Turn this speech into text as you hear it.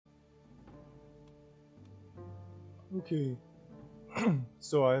Okay,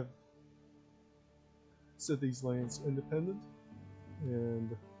 so I've set these lands independent,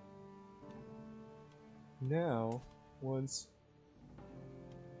 and now once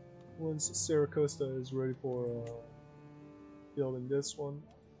Saracosta is ready for building this one,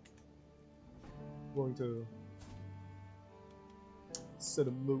 I'm going to set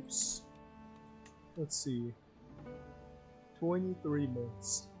a moose. Let's see, 23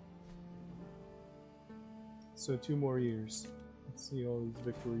 months. So 2 more years. Let's see all these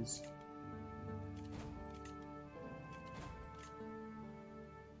victories.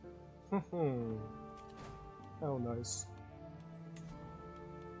 How nice.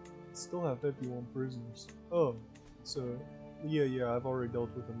 Still have 51 prisoners. Oh, so yeah, I've already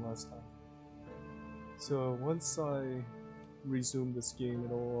dealt with them last time. So once I resume this game,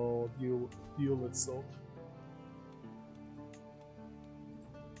 it'll all heal itself.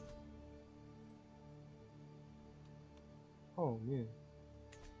 Oh man,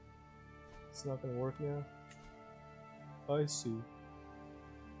 it's not gonna work now. I see.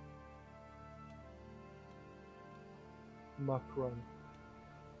 Macron.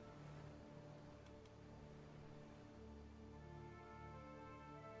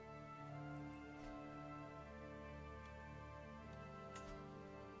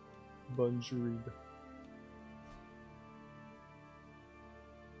 Bungerid.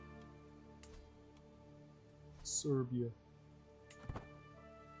 Serbia.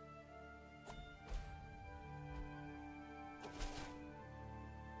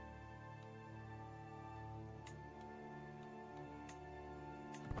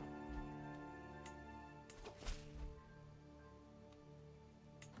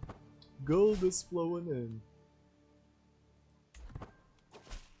 Gold is flowing in.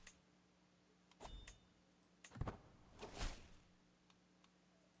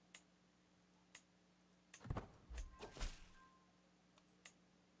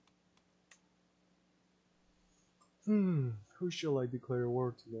 Who shall I declare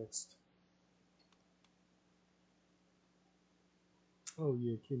war to next? Oh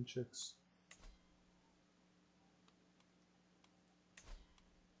yeah, Kincheks.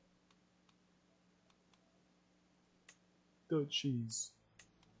 Duchies.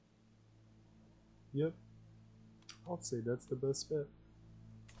 Yep, I'll say that's the best bet.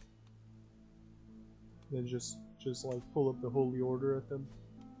 Then just like pull up the Holy Order at them.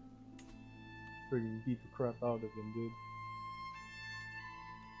 Friggin' beat the crap out of them, dude.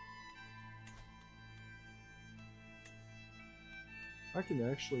 I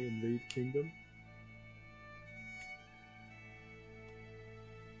can actually invade Kingdom.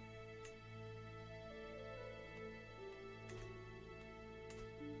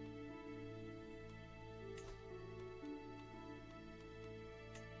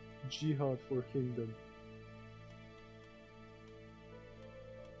 Jihad for Kingdom.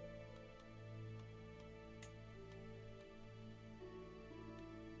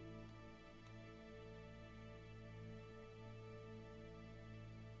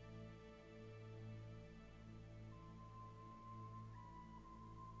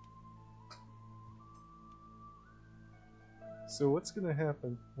 So what's gonna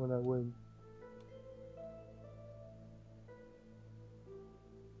happen when I win?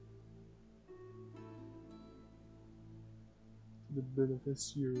 The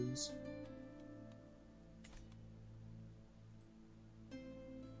beneficiaries.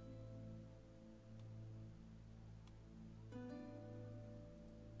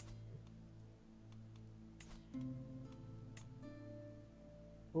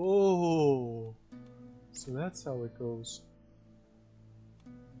 Oh, so that's how it goes.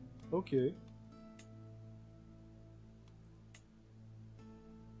 Okay.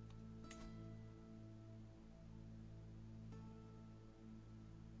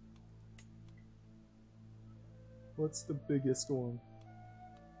 What's the biggest one?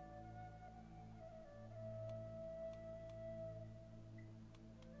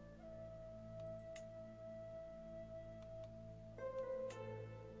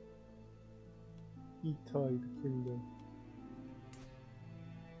 Hittite Kingdom.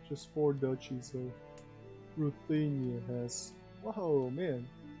 Just 4 duchies though. Ruthenia has... Whoa, man.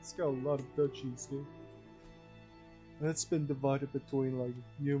 It's got a lot of duchies, dude. And it's been divided between like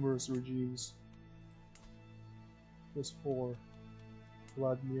numerous regimes. There's 4.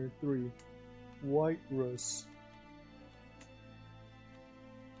 Vladimir 3. White Rus.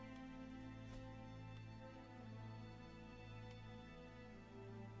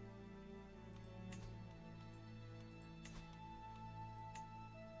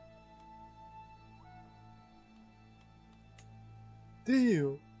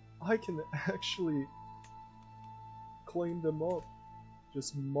 Damn! I can actually clean them up.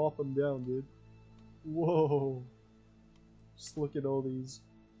 Just mop them down, dude. Whoa. Just look at all these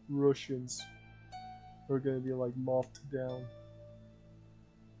Russians who are gonna be like mopped down.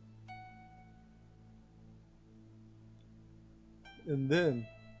 And then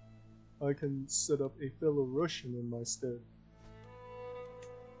I can set up a fellow Russian in my stead.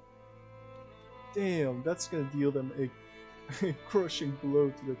 Damn, that's gonna deal them a crushing blow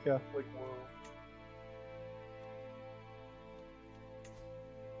to the Catholic world.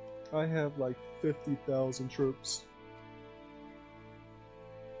 I have like 50,000 troops.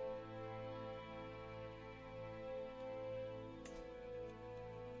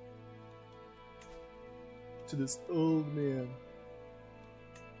 To this old man.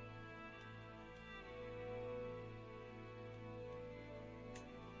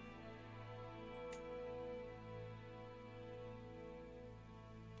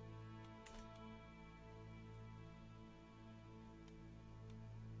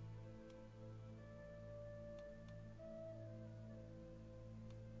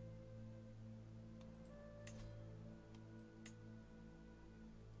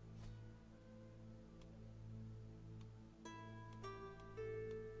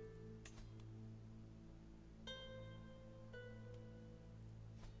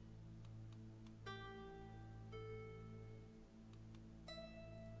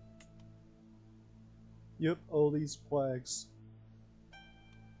 Yep, all these flags.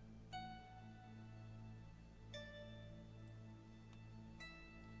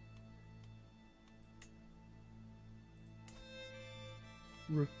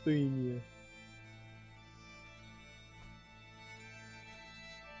 Ruthenia.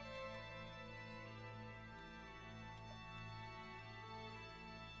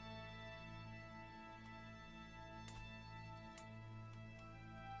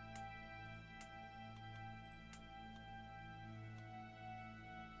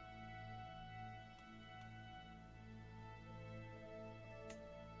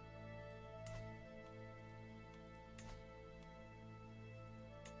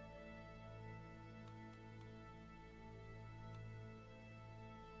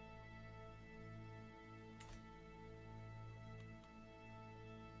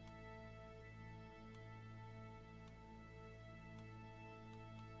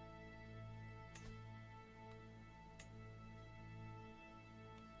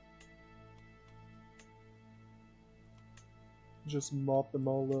 Just mop them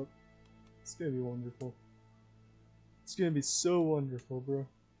all up. It's gonna be wonderful. It's gonna be so wonderful, bro.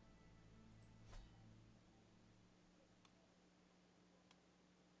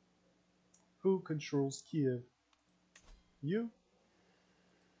 Who controls Kiev? You?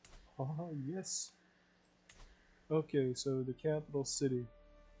 Ah, yes. Okay, so the capital city,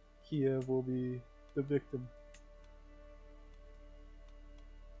 Kiev, will be the victim.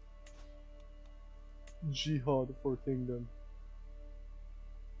 Jihad for kingdom.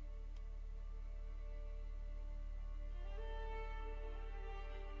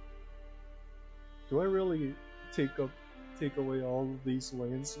 Do I really take away all of these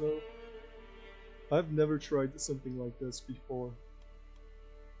lands though? I've never tried something like this before.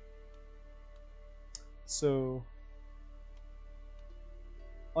 So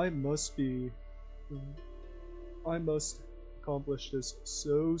I must accomplish this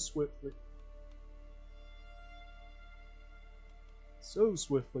so swiftly. So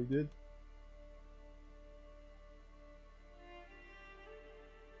swiftly, dude.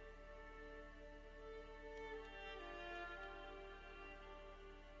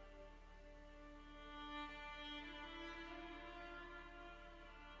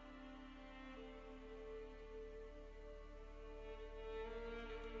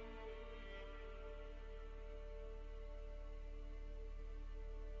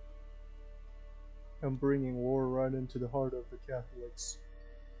 I'm bringing war right into the heart of the Catholics.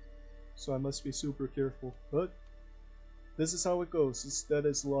 So I must be super careful. But this is how it goes. That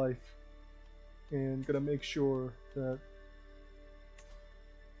is life. And gonna make sure that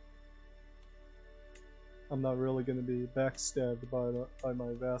I'm not really gonna be backstabbed by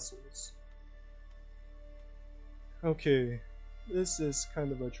my vassals. Okay, this is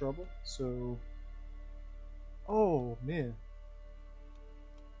kind of a trouble. So, oh man.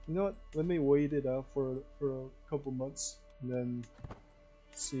 You know what? Let me wait it out for a couple months, and then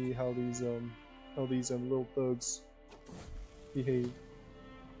see how these little thugs behave.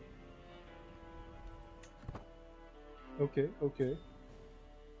 Okay, okay.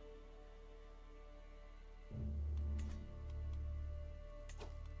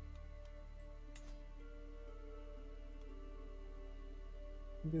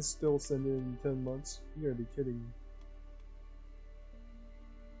 You can still send it in 10 months. You gotta be kidding me.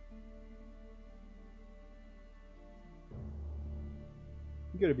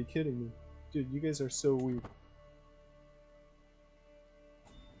 gotta be kidding me. Dude, you guys are so weak.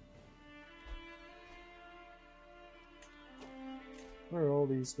 What are all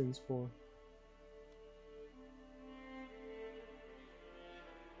these things for?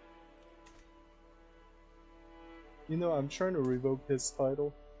 You know, I'm trying to revoke his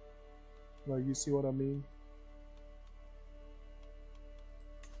title. Like, you see what I mean?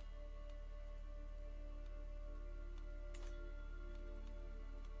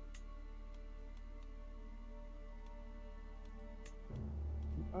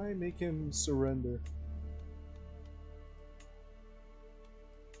 I make him surrender.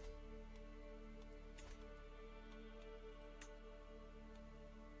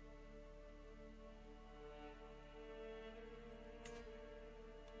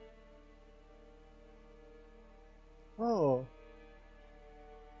 Oh.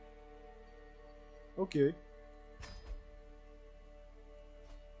 Okay.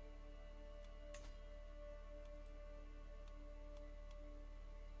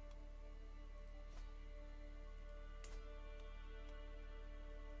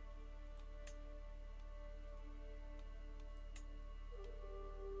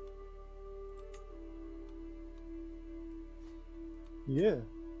 Yeah.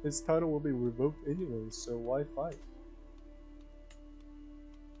 His title will be revoked anyway, so why fight?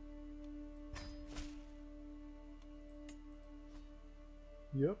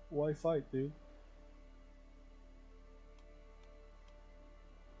 Yep, why fight, dude?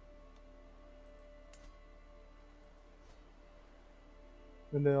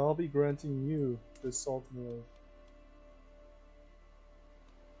 And then I'll be granting you the Sultanate.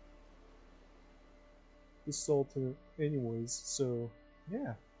 The Sultanate anyways, so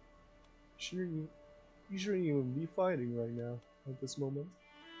yeah. You shouldn't even be fighting right now, at this moment.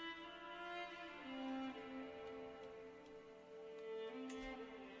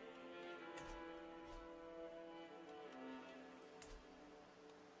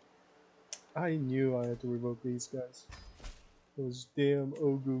 I knew I had to revoke these guys. Those damn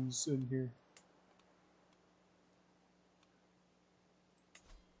Oguns in here.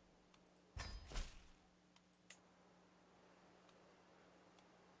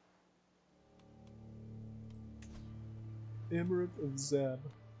 Emirate of Zab.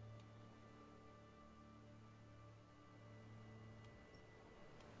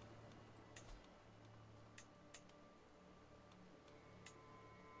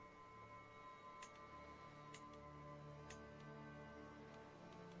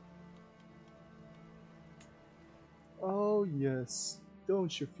 Oh yes,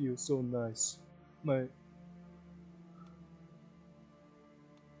 don't you feel so nice, my...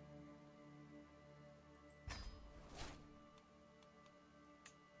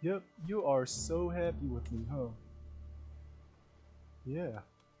 Yep, you are so happy with me, huh? Yeah,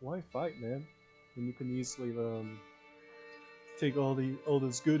 why fight, man? When you can easily take all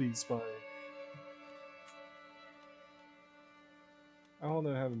those goodies by... I don't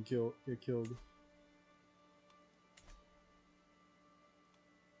know, have him get killed.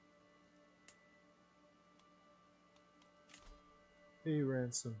 Hey,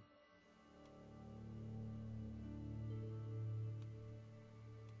 Ransom.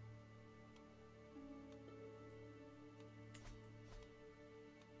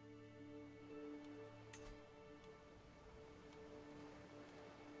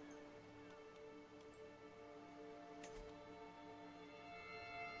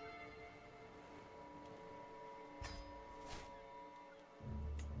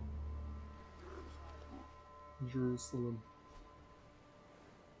 Jerusalem.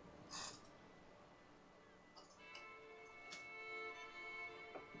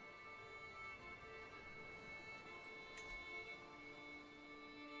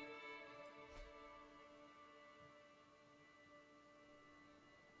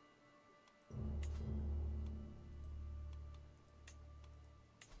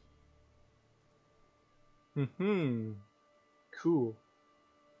 Hmm. Cool.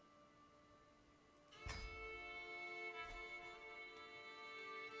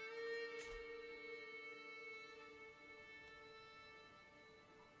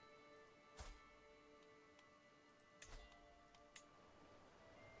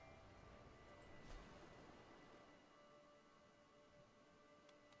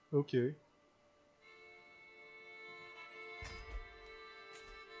 Okay.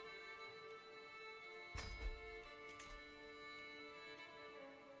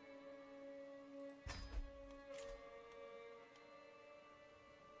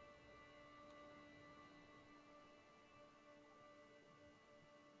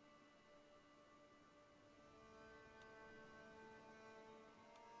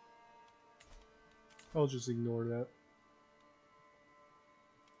 I'll just ignore that.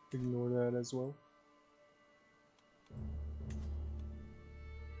 Ignore that as well.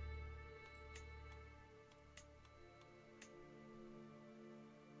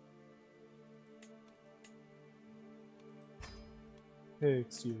 Hey,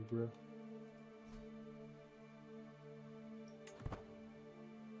 excuse me, bro.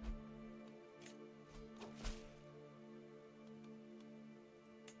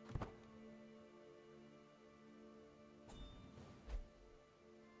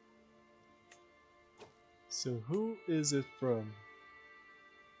 So who is it from?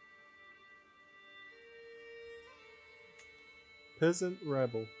 Peasant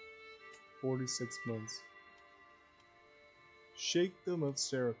rebel, 46 months. Sheikdom of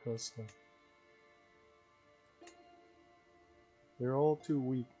Saracosta. They're all too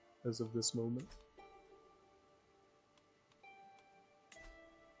weak as of this moment.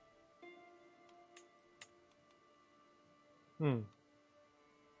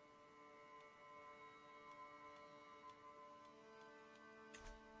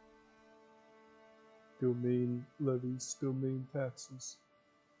 Domain levies, domain taxes.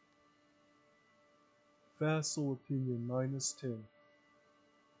 Vassal opinion -10.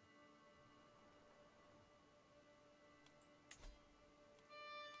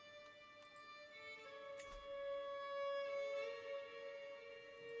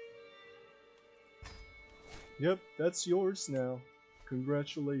 Yep, that's yours now.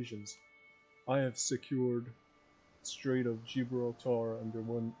 Congratulations. I have secured Strait of Gibraltar under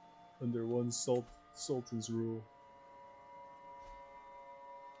one sultan's rule.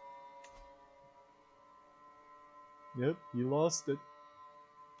 Yep, you lost it.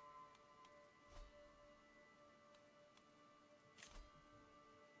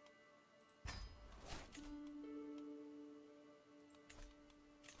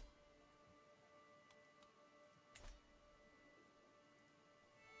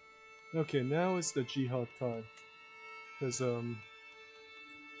 Okay, now is the jihad time. Because,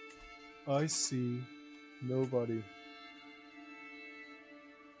 I see nobody.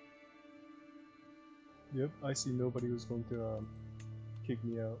 Yep, I see nobody who's going to, kick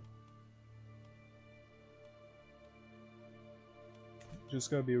me out. Just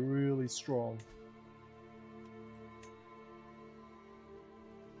gotta be really strong.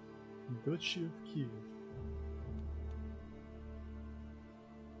 Duchy of Kiev.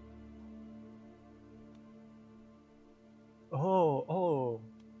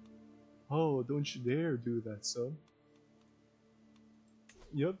 Oh, don't you dare do that, son.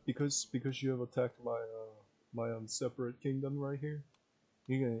 Yep, because you have attacked my separate kingdom right here.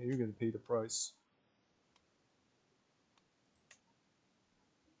 You're gonna pay the price.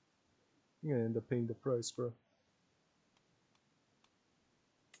 You're gonna end up paying the price, bro.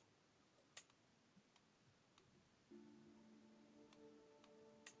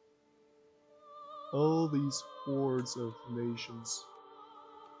 All these hordes of nations.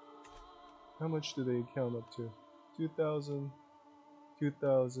 How much do they count up to? 2,000,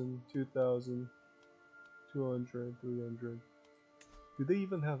 2,000, 2,000, 200, 300. Do they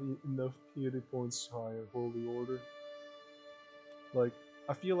even have enough piety points to hire Holy Order? Like,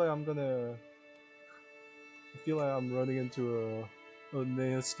 I feel like I'm running into a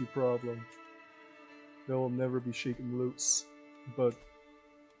nasty problem that will never be shaken loose. But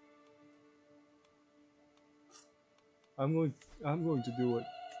I'm going to do it.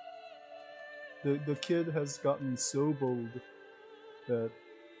 The kid has gotten so bold that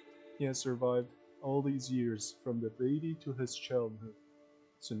he has survived all these years from the baby to his childhood.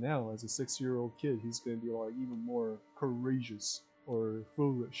 So now, as a 6-year-old kid, he's gonna be like even more courageous or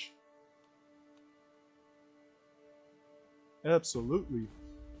foolish. Absolutely.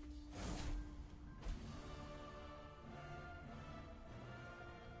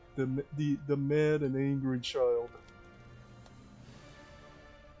 The mad and angry child.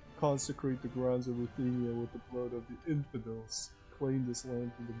 Consecrate the grounds of Ruthenia with the blood of the infidels. Claim this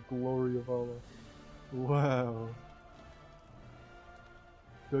land for the glory of Allah. Wow.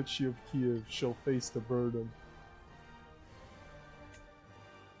 Duchy of Kiev shall face the burden.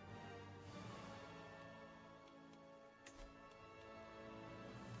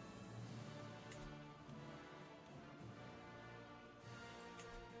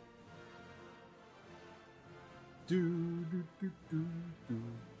 Do do do do do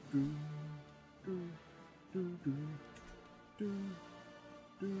do do do do do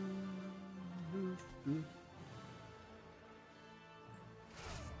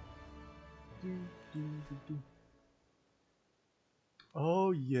do do do do.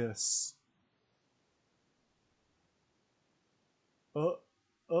 Oh yes. Uh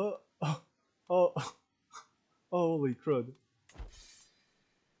uh oh. Holy crud.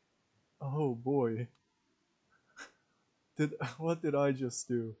 Oh boy. What did I just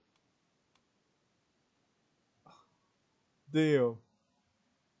do? Damn.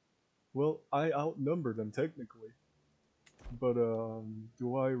 Well, I outnumbered them technically. But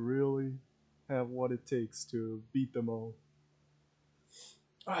do I really have what it takes to beat them all?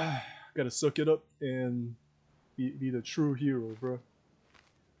 Gotta suck it up and be the true hero, bro.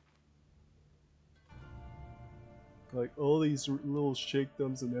 Like all these little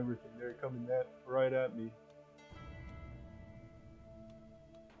shakedoms and everything, they're coming right at me.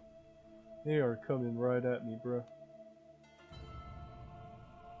 They are coming right at me, bro.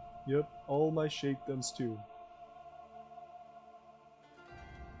 Yep, all my shakedoms too.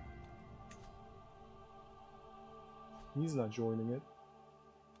 He's not joining it.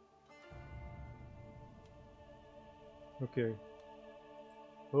 Okay.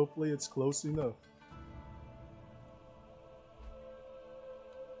 Hopefully it's close enough.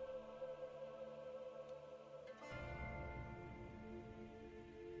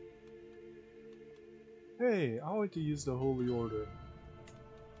 Hey, I want to use the Holy Order.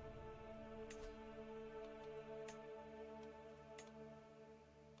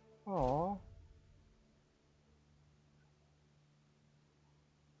 Aww.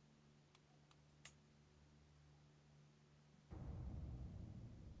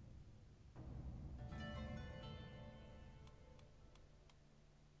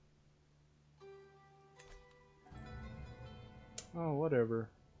 Oh, whatever.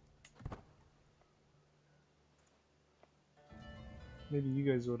 Maybe you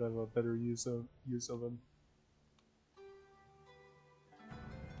guys would have a better use of them.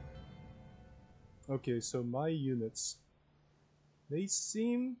 Okay, so my units, they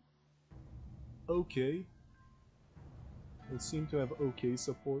seem okay. They seem to have okay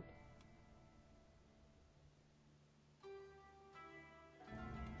support.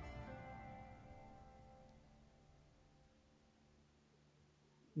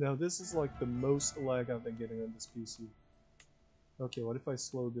 Now this is like the most lag I've been getting on this PC. Okay, what if I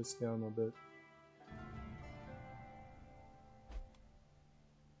slow this down a bit?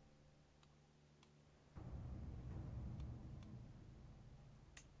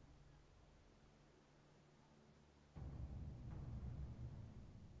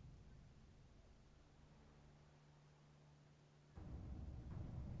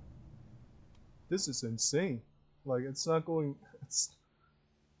 This is insane. Like it's not going it's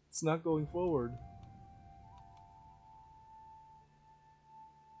not going forward.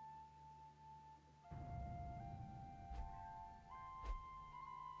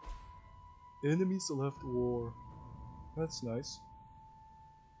 Enemies left war. That's nice.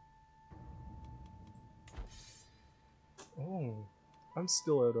 Oh, I'm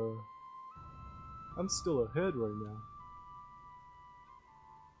still at a I'm still ahead right now.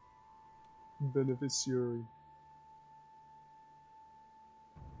 Beneficiary.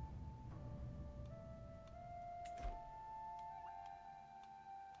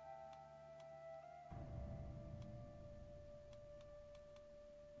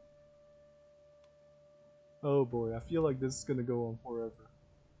 Oh boy, I feel like this is gonna go on forever.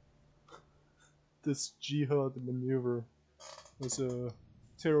 This jihad maneuver was a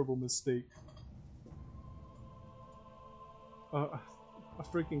terrible mistake. I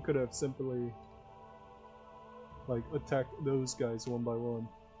freaking could have simply like attacked those guys one by one,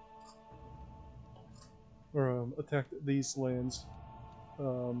 or attacked these lands.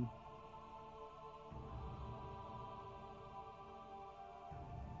 Um,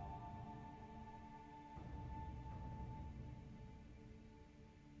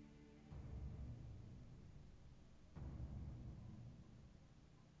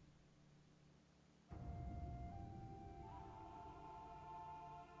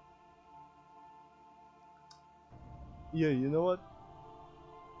 yeah, you know what?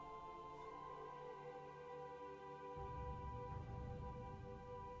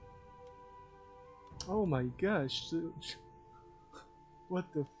 Oh my gosh, what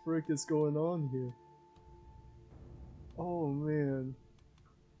the frick is going on here? Oh man,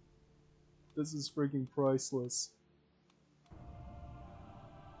 this is freaking priceless.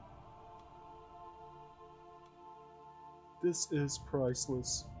 This is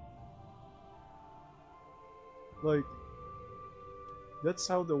priceless. Like, that's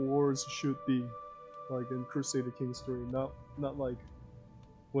how the wars should be, like in Crusader King's story. Not like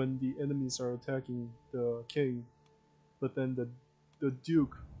when the enemies are attacking the king, but then the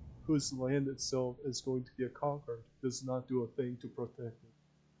duke, whose land itself is going to get conquered, does not do a thing to protect it.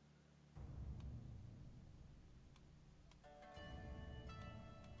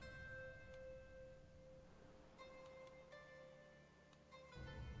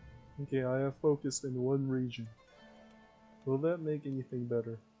 Okay, I have focused in one region. Will that make anything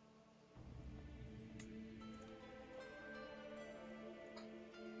better?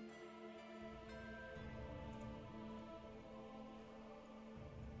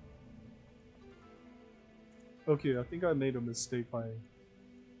 Okay, I think I made a mistake by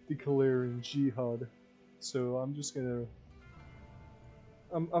declaring jihad. So I'm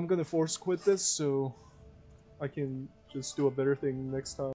gonna force quit this so I can just do a better thing next time.